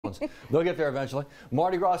phones. They'll get there eventually.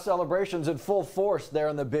 Mardi Gras celebrations in full force there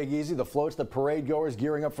in the Big Easy. The floats, the parade goers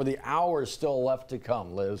gearing up for the hours still left to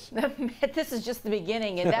come, Liz. This is just the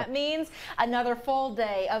beginning, and that means another full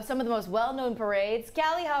day of some of the most well-known parades.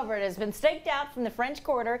 Callie Hubbard has been staked out from the French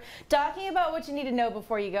Quarter talking about what you need to know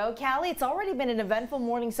before you go. Callie, it's already been an eventful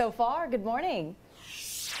morning so far. Good morning.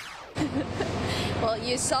 Well,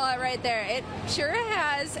 you saw it right there. It sure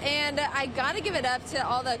has, and I got to give it up to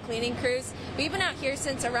all the cleaning crews. We've been out here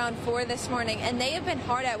since around 4 this morning, and they have been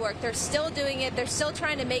hard at work. They're still doing it. They're still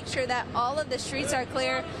trying to make sure that all of the streets are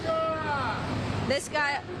clear. This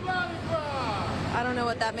guy, I don't know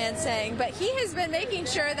what that man's saying, but he has been making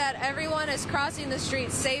sure that everyone is crossing the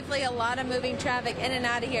street safely. A lot of moving traffic in and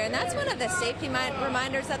out of here, and that's one of the safety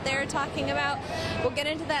reminders that they're talking about. We'll get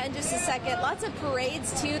into that in just a second. Lots of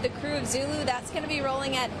parades too. The Crew of Zulu, that's going to be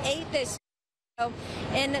rolling at 8 this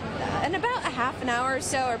in about a half an hour or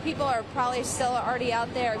so, or people are probably still already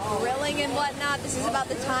out there grilling and whatnot. This is about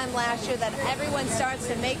the time last year that everyone starts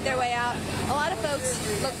to make their way out. A lot of folks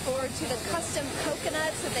look forward to the custom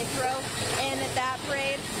coconuts that they throw in that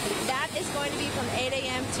parade. That is going to be from 8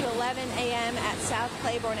 a.m. to 11 a.m. at South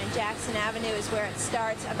Claiborne and Jackson Avenue is where it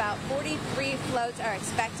starts. About 43 floats are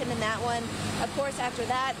expected in that one. Of course, after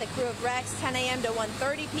that, the Crew of Rex, 10 a.m. to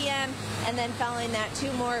 1:30 p.m. and then following that,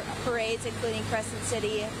 2 more parades, including Crescent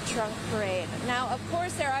City Trunk Parade. Now, of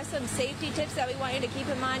course, there are some safety tips that we want you to keep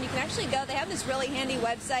in mind. You can actually go, they have this really handy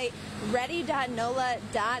website, ready.nola.gov.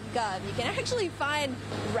 You can actually find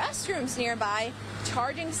restrooms nearby,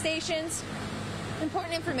 charging stations,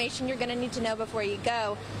 important information you're going to need to know before you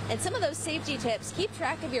go. And some of those safety tips, keep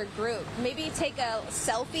track of your group. Maybe take a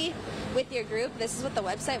selfie with your group. This is what the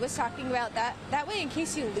website was talking about. That way, in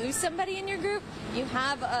case you lose somebody in your group, you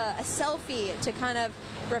have a selfie to kind of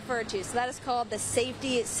refer to. So that is called the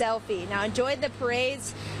safety selfie. Now, enjoy the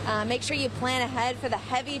parades. Make sure you plan ahead for the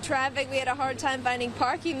heavy traffic. We had a hard time finding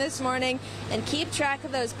parking this morning, and keep track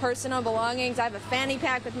of those personal belongings. I have a fanny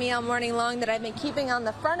pack with me all morning long that I've been keeping on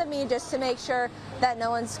the front of me just to make sure that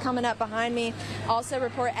no one's coming up behind me. Also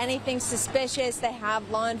report anything suspicious. They have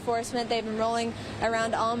law enforcement. They've been rolling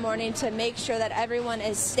around all morning to make sure that everyone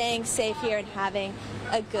is staying safe here and having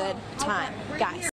a good time. Guys.